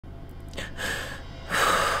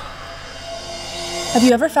Have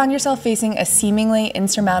you ever found yourself facing a seemingly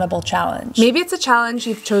insurmountable challenge? Maybe it's a challenge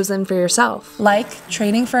you've chosen for yourself. Like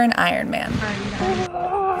training for an Ironman.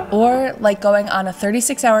 Or like going on a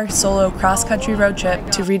 36-hour solo cross-country road trip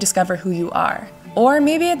to rediscover who you are. Or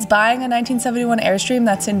maybe it's buying a 1971 Airstream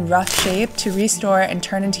that's in rough shape to restore and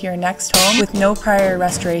turn into your next home with no prior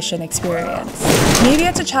restoration experience. Maybe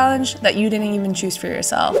it's a challenge that you didn't even choose for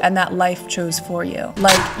yourself and that life chose for you.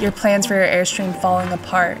 Like your plans for your Airstream falling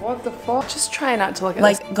apart. What the fuck? Just try not to look at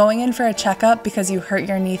Like going in for a checkup because you hurt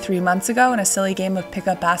your knee 3 months ago in a silly game of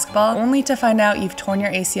pickup basketball, only to find out you've torn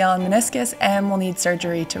your ACL and meniscus and will need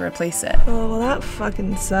surgery to replace it. Oh, well that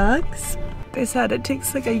fucking sucks. They said it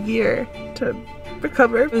takes like a year to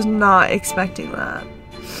recover. I was not expecting that.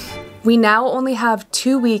 We now only have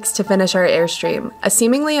 2 weeks to finish our Airstream, a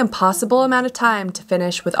seemingly impossible amount of time to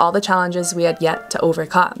finish with all the challenges we had yet to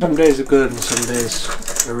overcome. Some days are good and some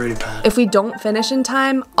days are really bad. If we don't finish in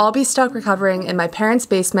time, I'll be stuck recovering in my parents'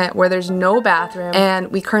 basement where there's no bathroom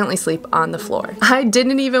and we currently sleep on the floor. I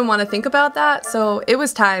didn't even want to think about that, so it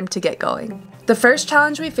was time to get going. The first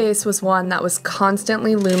challenge we faced was one that was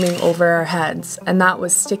constantly looming over our heads, and that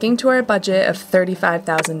was sticking to our budget of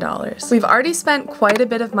 $35,000. We've already spent quite a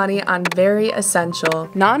bit of money on very essential,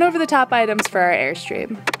 non-over-the-top items for our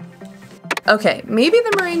Airstream. Okay, maybe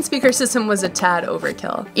the marine speaker system was a tad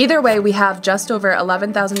overkill. Either way, we have just over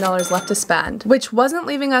 $11,000 left to spend, which wasn't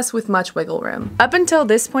leaving us with much wiggle room. Up until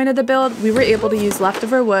this point of the build, we were able to use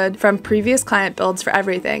leftover wood from previous client builds for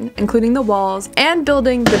everything, including the walls, and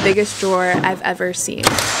building the biggest drawer I've ever seen.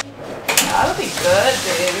 That'll be good,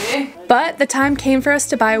 baby. But the time came for us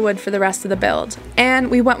to buy wood for the rest of the build, and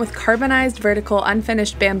we went with carbonized vertical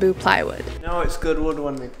unfinished bamboo plywood. No, it's good wood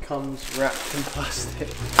when it comes wrapped in plastic.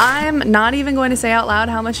 I'm not even going to say out loud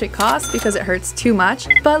how much it costs because it hurts too much,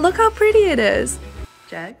 but look how pretty it is.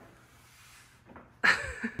 Jag?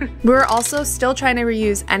 We're also still trying to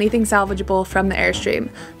reuse anything salvageable from the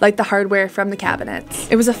Airstream, like the hardware from the cabinets.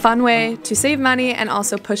 It was a fun way to save money and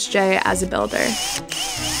also push Jay as a builder.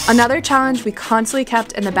 Another challenge we constantly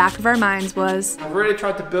kept in the back of our minds was, I've really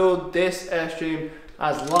tried to build this Airstream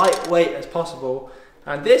as lightweight as possible,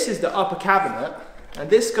 and this is the upper cabinet, and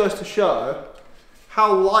this goes to show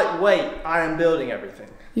how lightweight I am building everything.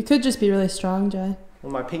 You could just be really strong, Jay.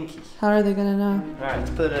 With my pinky. How are they gonna know? Alright,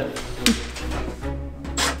 let's put it in.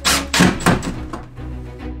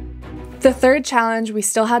 The third challenge we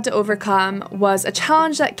still had to overcome was a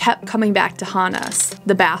challenge that kept coming back to haunt us,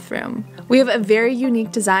 the bathroom. We have a very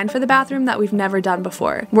unique design for the bathroom that we've never done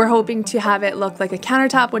before. We're hoping to have it look like a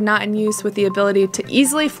countertop when not in use, with the ability to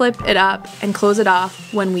easily flip it up and close it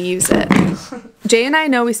off when we use it. Jay and I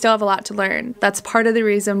know we still have a lot to learn. That's part of the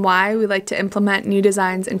reason why we like to implement new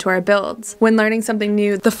designs into our builds. When learning something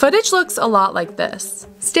new, the footage looks a lot like this.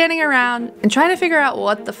 Standing around and trying to figure out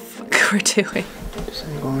what the fuck we're doing. This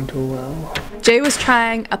ain't going too well. Jay was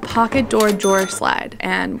trying a pocket door drawer slide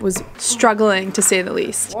and was struggling, to say the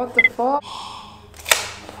least. What the fuck?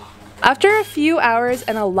 After a few hours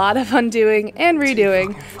and a lot of undoing and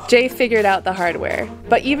redoing, Jay figured out the hardware.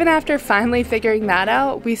 But even after finally figuring that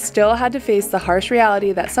out, we still had to face the harsh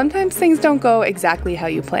reality that sometimes things don't go exactly how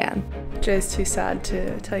you plan. Jay's too sad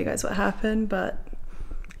to tell you guys what happened, but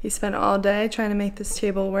he spent all day trying to make this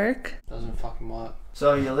table work. Doesn't fucking work.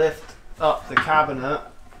 So you lift up the cabinet,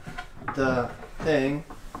 the thing,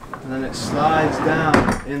 and then it slides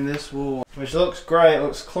down in this wall, which looks great,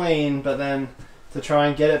 looks clean, but then to try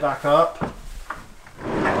and get it back up,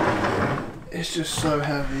 it's just so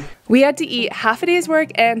heavy. We had to eat half a day's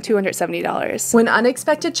work and $270. When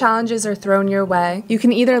unexpected challenges are thrown your way, you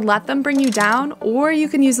can either let them bring you down or you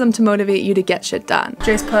can use them to motivate you to get shit done.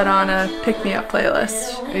 Jay's put on a pick-me-up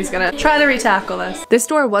playlist. He's gonna try to retackle this. This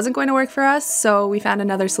door wasn't going to work for us, so we found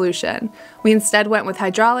another solution. We instead went with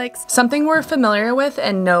hydraulics, something we're familiar with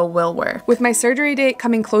and know will work. With my surgery date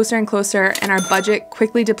coming closer and closer and our budget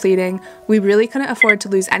quickly depleting, we really couldn't afford to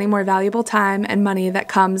lose any more valuable time and money that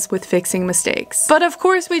comes with fixing mistakes. But of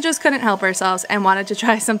course, we just couldn't help ourselves and wanted to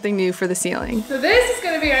try something new for the ceiling. So this is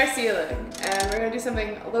gonna be our ceiling, and we're gonna do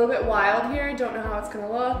something a little bit wild here. Don't know how it's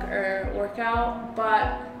gonna look or work out,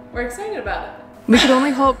 but we're excited about it. We could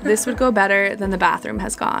only hope this would go better than the bathroom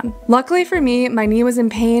has gone. Luckily for me, my knee was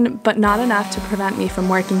in pain, but not enough to prevent me from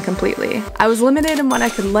working completely. I was limited in what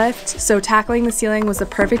I could lift, so tackling the ceiling was the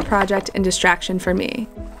perfect project and distraction for me.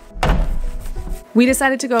 We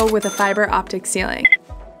decided to go with a fiber optic ceiling.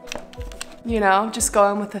 You know, just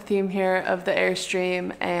going with the theme here of the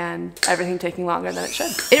Airstream and everything taking longer than it should.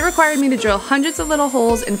 It required me to drill hundreds of little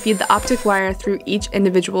holes and feed the optic wire through each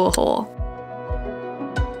individual hole.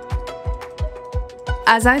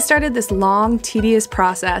 As I started this long, tedious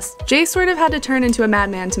process, Jay sort of had to turn into a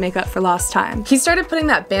madman to make up for lost time. He started putting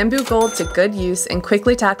that bamboo gold to good use and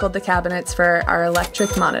quickly tackled the cabinets for our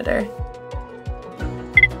electric monitor.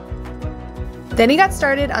 Then he got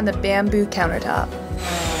started on the bamboo countertop.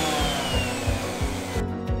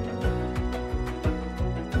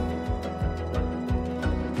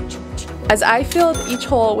 As I filled each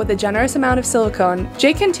hole with a generous amount of silicone,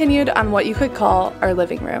 Jay continued on what you could call our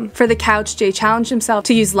living room. For the couch, Jay challenged himself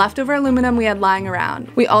to use leftover aluminum we had lying around.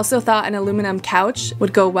 We also thought an aluminum couch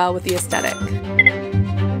would go well with the aesthetic.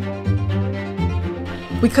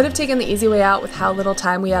 We could have taken the easy way out with how little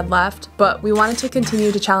time we had left, but we wanted to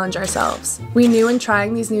continue to challenge ourselves. We knew in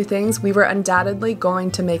trying these new things, we were undoubtedly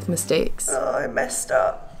going to make mistakes. Oh, I messed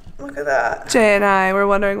up. Look at that. Jay and I were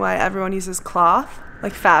wondering why everyone uses cloth,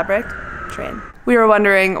 like fabric. Train. We were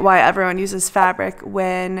wondering why everyone uses fabric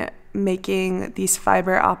when making these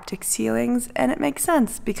fiber optic ceilings, and it makes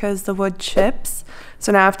sense because the wood chips.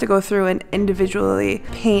 So now I have to go through and individually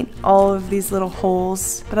paint all of these little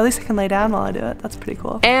holes, but at least I can lay down while I do it. That's pretty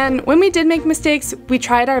cool. And when we did make mistakes, we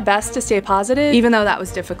tried our best to stay positive, even though that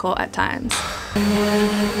was difficult at times.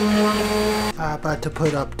 I'm about to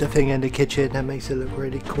put up the thing in the kitchen that makes it look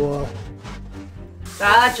really cool.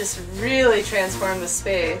 That just really transformed the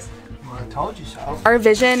space. I told you so. Our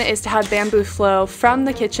vision is to have bamboo flow from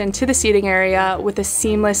the kitchen to the seating area with a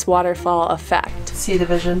seamless waterfall effect. See the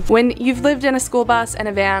vision? When you've lived in a school bus and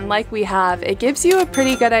a van like we have, it gives you a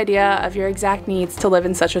pretty good idea of your exact needs to live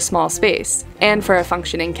in such a small space and for a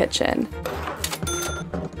functioning kitchen.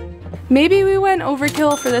 Maybe we went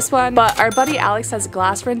overkill for this one, but our buddy Alex has a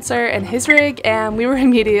glass rinser in his rig and we were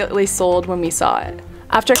immediately sold when we saw it.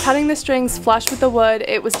 After cutting the strings flush with the wood,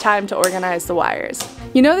 it was time to organize the wires.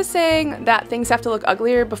 You know the saying that things have to look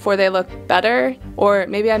uglier before they look better? Or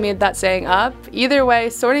maybe I made that saying up. Either way,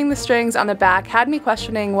 sorting the strings on the back had me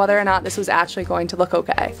questioning whether or not this was actually going to look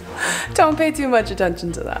okay. Don't pay too much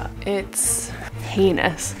attention to that. It's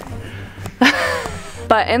heinous.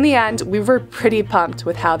 But in the end, we were pretty pumped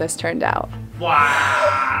with how this turned out.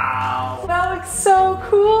 Wow! That looks so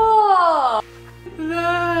cool!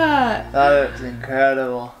 That looks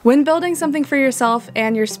incredible. When building something for yourself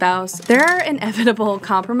and your spouse, there are inevitable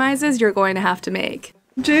compromises you're going to have to make.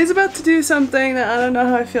 Jay's about to do something that I don't know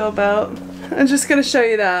how I feel about. I'm just gonna show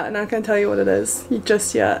you that. I'm not gonna tell you what it is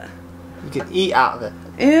just yet. You can eat out of it.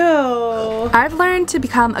 Ew. I've learned to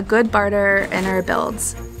become a good barter in our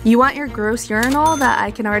builds. You want your gross urinal that I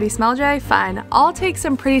can already smell, Jay? Fine. I'll take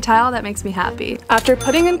some pretty tile that makes me happy. After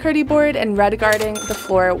putting in curdy board and red guarding the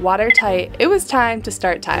floor watertight, it was time to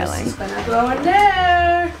start tiling. It's gonna go in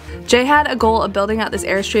there. Jay had a goal of building out this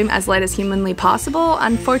Airstream as light as humanly possible.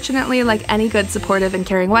 Unfortunately, like any good supportive and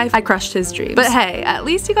caring wife, I crushed his dreams. But hey, at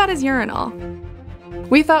least he got his urinal.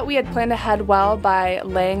 We thought we had planned ahead well by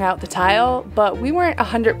laying out the tile, but we weren't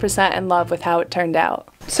 100% in love with how it turned out.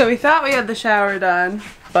 So we thought we had the shower done,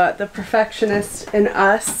 but the perfectionist in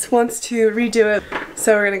us wants to redo it.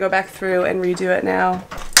 So we're gonna go back through and redo it now.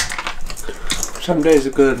 Some days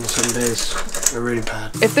are good and some days are really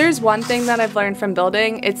bad. If there's one thing that I've learned from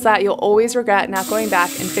building, it's that you'll always regret not going back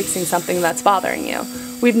and fixing something that's bothering you.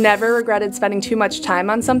 We've never regretted spending too much time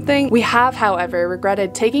on something. We have, however,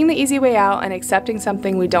 regretted taking the easy way out and accepting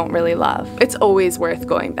something we don't really love. It's always worth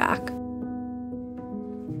going back.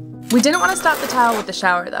 We didn't want to stop the tile with the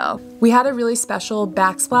shower though. We had a really special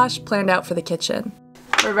backsplash planned out for the kitchen.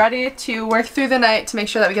 We're ready to work through the night to make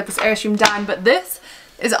sure that we get this Airstream done, but this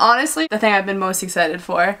is honestly the thing I've been most excited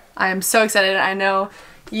for. I am so excited. I know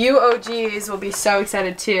you OGs will be so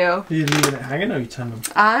excited too. Are you leaving it hanging or are you turning them?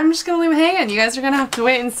 I'm just gonna leave it hanging. You guys are gonna have to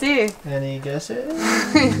wait and see. Any guesses?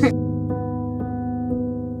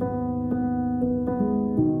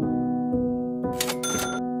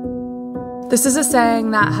 This is a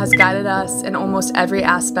saying that has guided us in almost every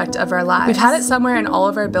aspect of our lives. We've had it somewhere in all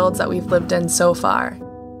of our builds that we've lived in so far.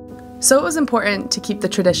 So it was important to keep the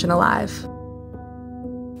tradition alive.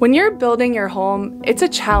 When you're building your home, it's a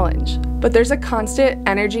challenge, but there's a constant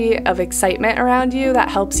energy of excitement around you that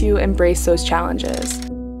helps you embrace those challenges.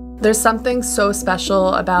 There's something so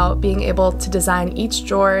special about being able to design each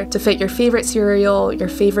drawer to fit your favorite cereal, your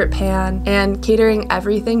favorite pan, and catering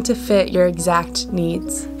everything to fit your exact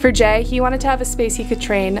needs. For Jay, he wanted to have a space he could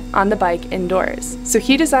train on the bike indoors, so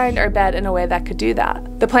he designed our bed in a way that could do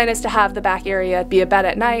that. The plan is to have the back area be a bed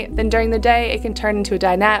at night, then during the day it can turn into a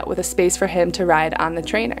dinette with a space for him to ride on the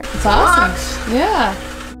trainer. It's awesome. Yeah.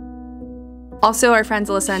 Also, our friends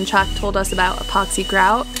Alyssa and Chuck told us about epoxy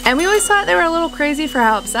grout, and we always thought they were a little crazy for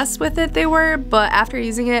how obsessed with it they were, but after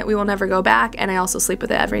using it, we will never go back, and I also sleep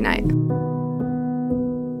with it every night.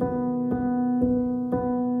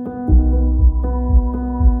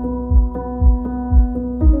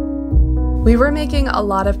 We were making a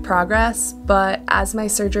lot of progress, but as my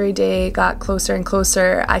surgery day got closer and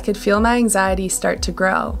closer, I could feel my anxiety start to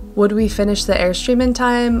grow. Would we finish the Airstream in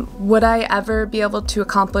time? Would I ever be able to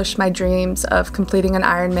accomplish my dreams of completing an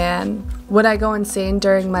Ironman? Would I go insane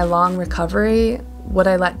during my long recovery? Would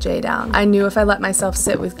I let Jay down? I knew if I let myself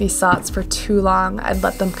sit with these thoughts for too long, I'd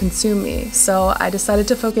let them consume me. So I decided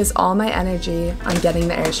to focus all my energy on getting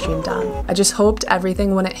the Airstream done. I just hoped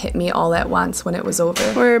everything wouldn't hit me all at once when it was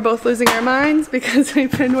over. We're both losing our minds because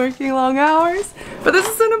we've been working long hours, but this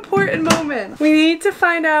is an important moment. We need to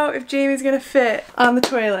find out if Jamie's gonna fit on the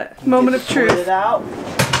toilet. Moment of truth. It out.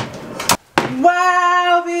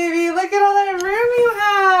 Wow, baby, look at all that room you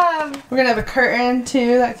have. We're gonna have a curtain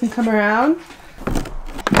too that can come around.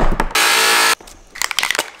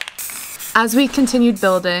 As we continued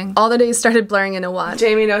building, all the days started blurring into one.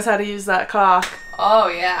 Jamie knows how to use that caulk. Oh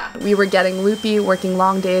yeah. We were getting loopy, working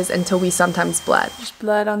long days until we sometimes bled. Just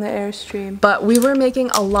blood on the Airstream. But we were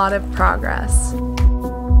making a lot of progress.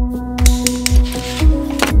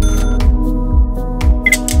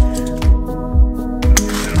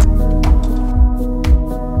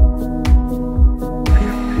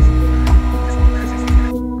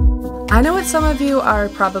 I know what some of you are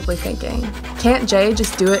probably thinking. Can't Jay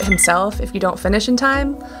just do it himself if you don't finish in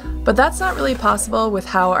time? But that's not really possible with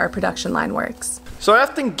how our production line works. So I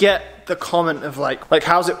often get the comment of like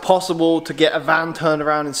how's it possible to get a van turned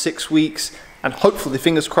around in 6 weeks and hopefully,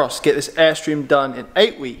 fingers crossed, get this Airstream done in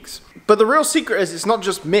 8 weeks. But the real secret is it's not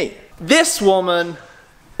just me. This woman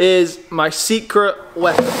is my secret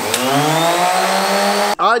weapon.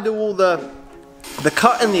 I do all the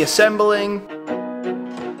cutting, the assembling.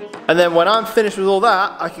 And then when I'm finished with all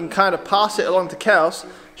that, I can kind of pass it along to Kels.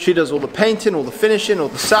 She does all the painting, all the finishing, all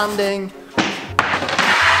the sanding,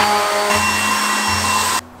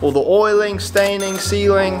 all the oiling, staining,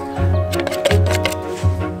 sealing.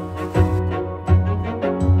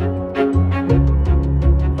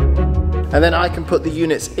 And then I can put the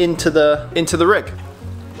units into the rig.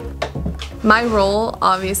 My role,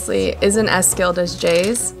 obviously, isn't as skilled as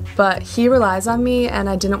Jay's, but he relies on me and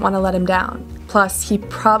I didn't want to let him down. Plus, he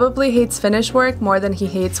probably hates finish work more than he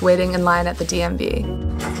hates waiting in line at the DMV.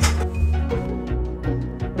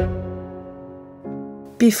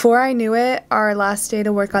 Before I knew it, our last day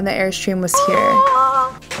to work on the Airstream was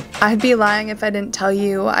here. I'd be lying if I didn't tell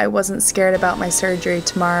you I wasn't scared about my surgery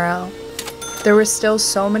tomorrow. There were still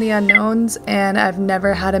so many unknowns, and I've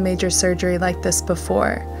never had a major surgery like this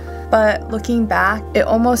before. But looking back, it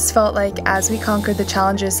almost felt like as we conquered the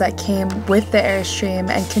challenges that came with the Airstream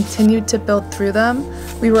and continued to build through them,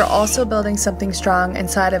 we were also building something strong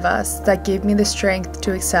inside of us that gave me the strength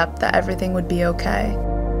to accept that everything would be okay.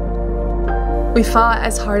 We fought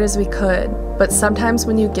as hard as we could, but sometimes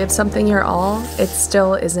when you give something your all, it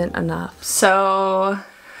still isn't enough. So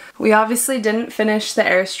we obviously didn't finish the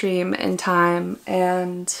Airstream in time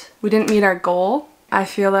and we didn't meet our goal. I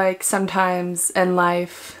feel like sometimes in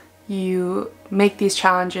life, you make these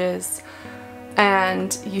challenges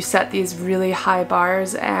and you set these really high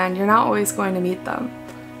bars and you're not always going to meet them.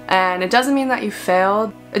 And it doesn't mean that you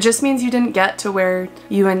failed, it just means you didn't get to where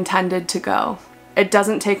you intended to go. It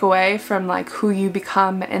doesn't take away from like who you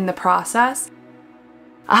become in the process.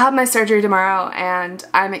 I have my surgery tomorrow and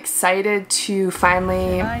I'm excited to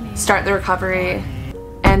finally start the recovery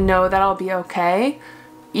and know that I'll be okay,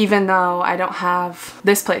 even though I don't have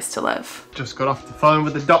this place to live. Just got off the phone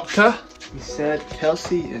with the doctor. He said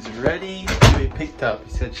Kelsey is ready to be picked up.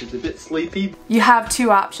 He said she's a bit sleepy. You have two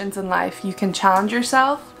options in life. You can challenge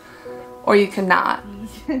yourself or you cannot.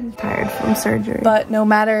 Tired from surgery. But no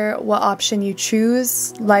matter what option you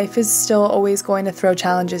choose, life is still always going to throw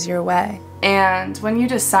challenges your way. And when you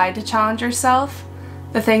decide to challenge yourself,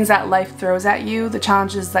 the things that life throws at you, the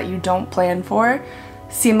challenges that you don't plan for,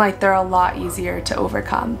 seem like they're a lot easier to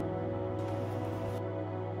overcome.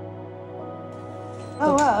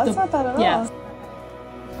 Oh wow, that's not bad at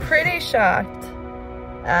all. Pretty shocked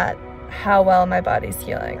at how well my body's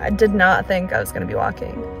healing. I did not think I was gonna be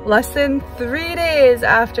walking. Less than 3 days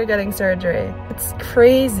after getting surgery. It's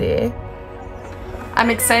crazy. I'm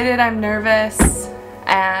excited, I'm nervous,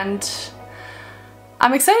 and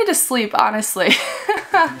I'm excited to sleep, honestly.